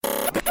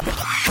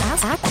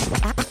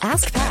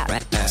Ask Pat.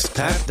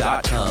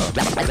 AskPat.com.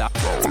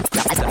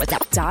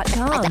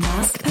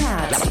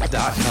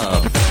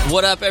 AskPat.com.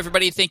 What up,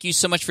 everybody? Thank you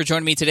so much for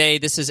joining me today.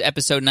 This is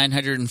episode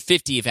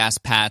 950 of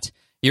Ask Pat.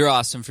 You're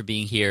awesome for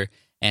being here,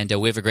 and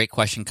we have a great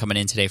question coming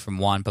in today from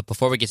Juan. But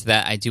before we get to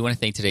that, I do want to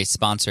thank today's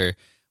sponsor,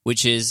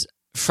 which is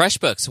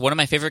FreshBooks, one of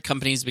my favorite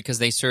companies because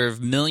they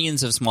serve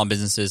millions of small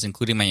businesses,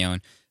 including my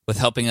own, with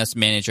helping us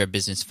manage our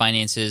business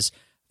finances,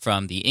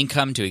 from the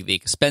income to the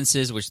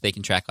expenses, which they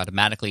can track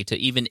automatically, to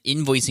even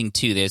invoicing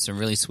too. There's some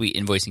really sweet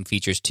invoicing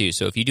features too.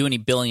 So if you do any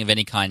billing of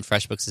any kind,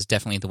 FreshBooks is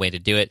definitely the way to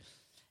do it.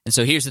 And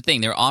so here's the thing.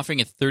 They're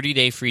offering a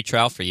 30-day free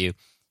trial for you.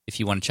 If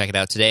you want to check it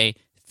out today,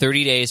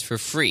 30 days for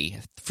free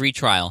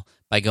trial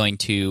by going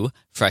to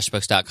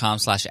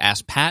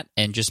freshbooks.com/askpat,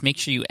 and just make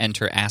sure you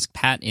enter Ask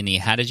Pat in the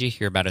How Did You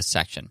Hear About Us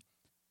section.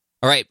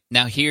 All right,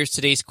 now here's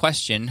today's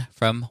question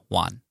from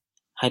Juan.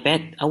 Hi,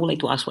 Pat. I would like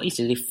to ask, what is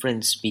the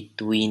difference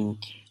between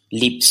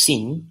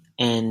Libsyn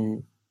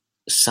and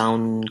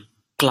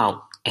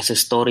Soundcloud as a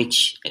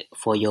storage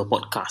for your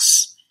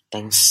podcast?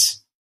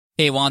 Thanks.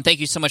 Hey, Juan, thank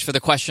you so much for the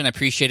question. I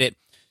appreciate it.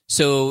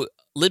 So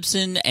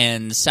Libsyn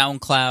and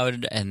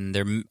SoundCloud, and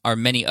there are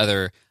many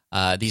other,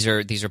 these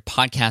are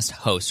podcast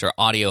hosts or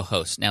audio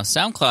hosts. Now,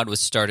 SoundCloud was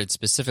started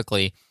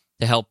specifically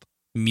to help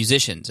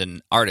musicians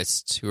and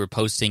artists who are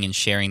posting and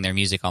sharing their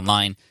music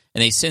online,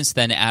 and they since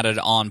then added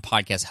on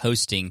podcast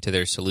hosting to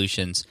their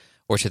solutions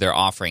or to their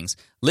offerings.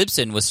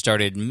 Libsyn was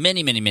started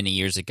many, many, many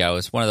years ago.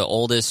 It's one of the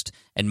oldest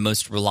and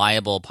most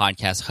reliable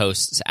podcast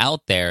hosts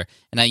out there,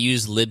 and I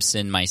use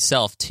Libsyn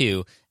myself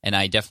too, and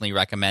I definitely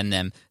recommend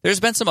them. There's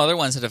been some other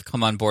ones that have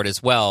come on board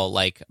as well,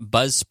 like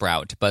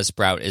Buzzsprout.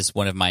 Buzzsprout is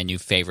one of my new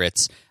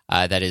favorites.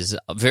 That is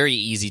very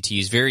easy to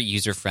use, very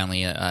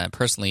user-friendly.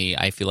 Personally,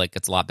 I feel like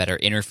it's a lot better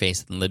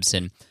interface than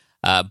Libsyn.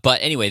 But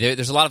anyway,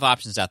 there's a lot of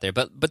options out there.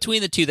 But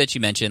between the two that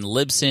you mentioned,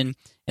 Libsyn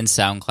and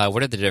SoundCloud,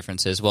 what are the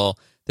differences? Well,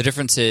 the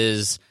difference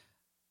is,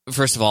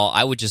 first of all,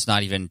 I would just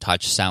not even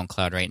touch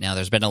SoundCloud right now.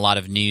 There's been a lot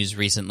of news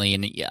recently,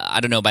 and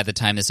I don't know by the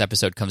time this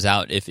episode comes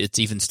out if it's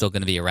even still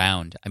going to be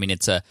around. I mean,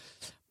 it's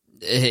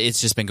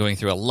just been going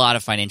through a lot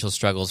of financial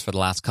struggles for the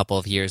last couple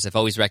of years. I've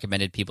always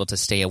recommended people to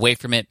stay away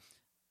from it.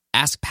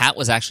 Ask Pat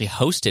was actually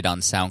hosted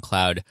on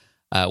SoundCloud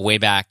way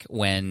back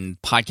when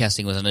podcast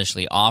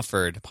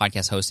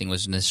hosting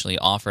was initially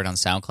offered on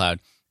SoundCloud,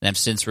 and I've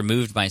since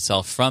removed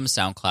myself from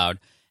SoundCloud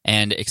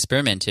and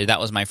experimented. That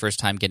was my first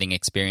time getting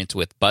experience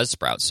with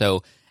Buzzsprout.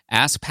 So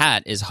Ask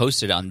Pat is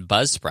hosted on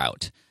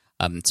Buzzsprout.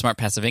 Smart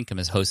Passive Income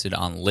is hosted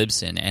on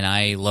Libsyn, and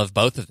I love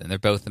both of them. They're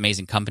both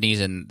amazing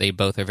companies, and they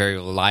both are very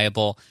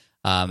reliable.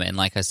 And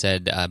like I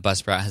said,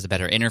 Buzzsprout has a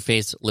better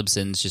interface.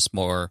 Libsyn's just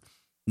more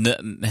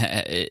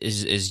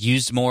is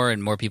used more,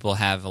 and more people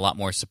have a lot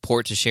more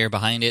support to share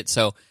behind it.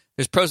 So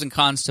there's pros and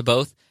cons to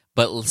both.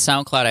 But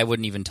SoundCloud I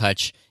wouldn't even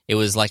touch. It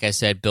was, like I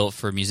said, built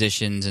for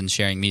musicians and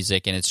sharing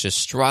music, and it's just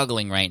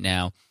struggling right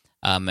now.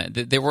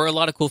 There were a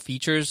lot of cool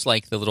features,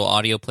 like the little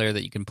audio player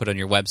that you can put on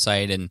your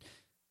website and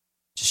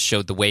just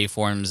showed the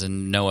waveforms,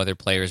 and no other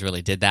players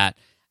really did that.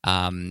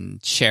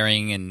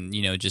 Sharing and,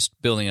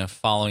 just building a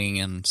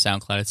following on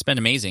SoundCloud. It's been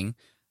amazing,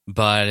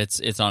 but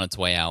it's on its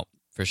way out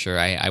for sure.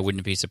 I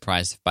wouldn't be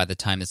surprised if by the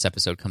time this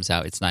episode comes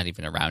out, it's not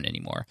even around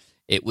anymore.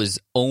 It was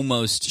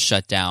almost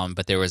shut down,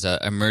 but there was a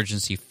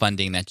emergency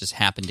funding that just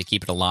happened to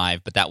keep it alive.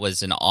 But that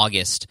was in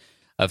August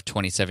of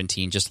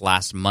 2017, just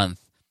last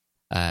month,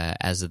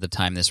 as of the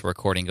time this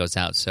recording goes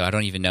out. So I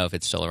don't even know if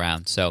it's still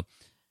around. So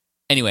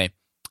anyway,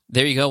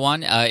 there you go,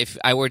 Juan. If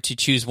I were to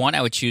choose one,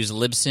 I would choose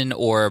Libsyn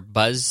or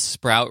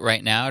Buzzsprout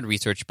right now. I'd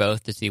research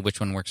both to see which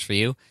one works for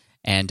you.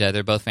 And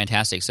they're both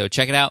fantastic. So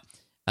check it out,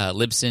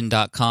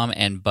 Libsyn.com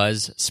and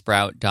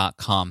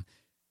Buzzsprout.com.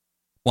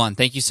 Juan,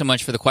 thank you so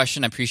much for the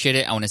question. I appreciate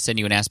it. I want to send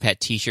you an Ask Pat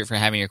t-shirt for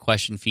having your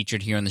question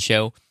featured here on the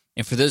show.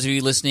 And for those of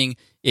you listening,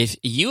 if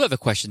you have a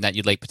question that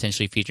you'd like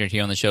potentially featured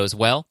here on the show as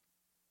well,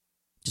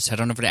 just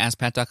head on over to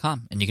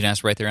AskPat.com, and you can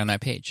ask right there on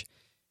that page.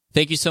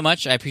 Thank you so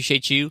much. I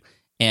appreciate you.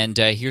 And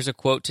here's a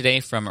quote today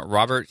from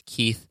Robert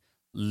Keith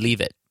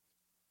Leavitt.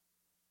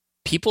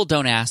 People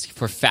don't ask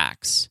for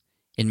facts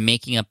in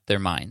making up their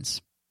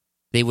minds.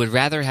 They would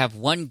rather have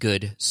one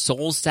good,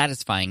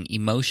 soul-satisfying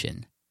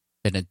emotion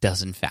than a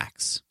dozen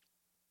facts.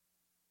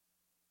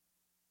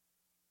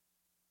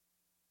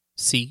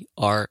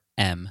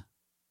 CRM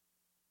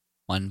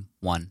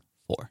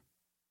 114.